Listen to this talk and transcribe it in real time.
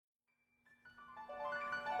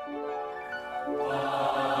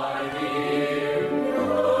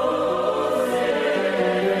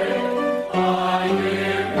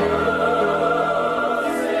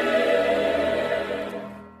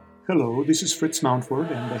Hello, this is Fritz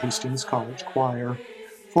Mountford and the Hastings College Choir.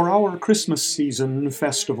 For our Christmas season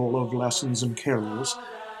festival of lessons and carols,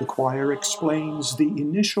 the choir explains the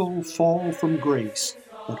initial fall from grace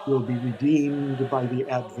that will be redeemed by the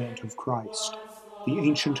advent of Christ. The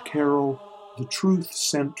ancient carol, The Truth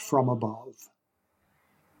Sent from Above.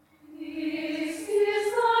 This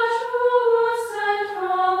is the truth sent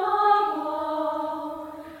from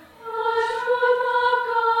above, the truth of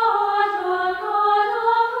God, the God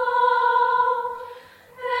of love.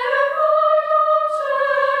 Therefore don't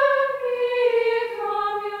turn me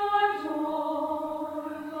from your door,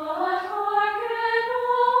 but hearken,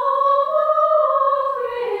 all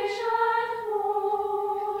rich and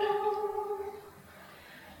poor.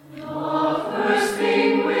 The first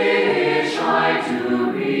thing which I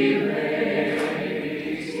do relate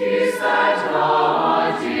is that God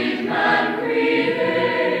did man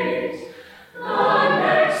create. The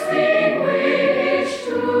next thing which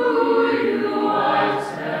to you I'll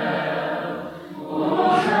tell,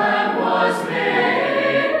 man was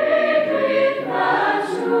made with man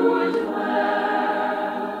to dwell.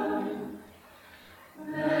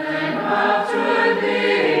 Then after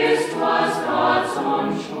this 'twas God's own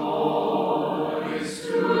choice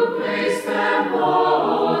to place them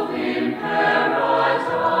both in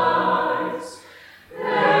paradise,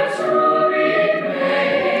 there to be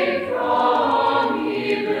made from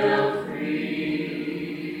evil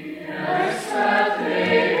free, except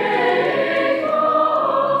they ate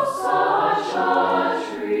of such a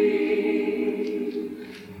tree.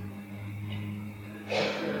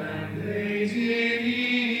 And they did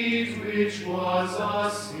eat, which was a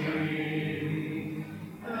sin,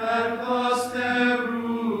 and the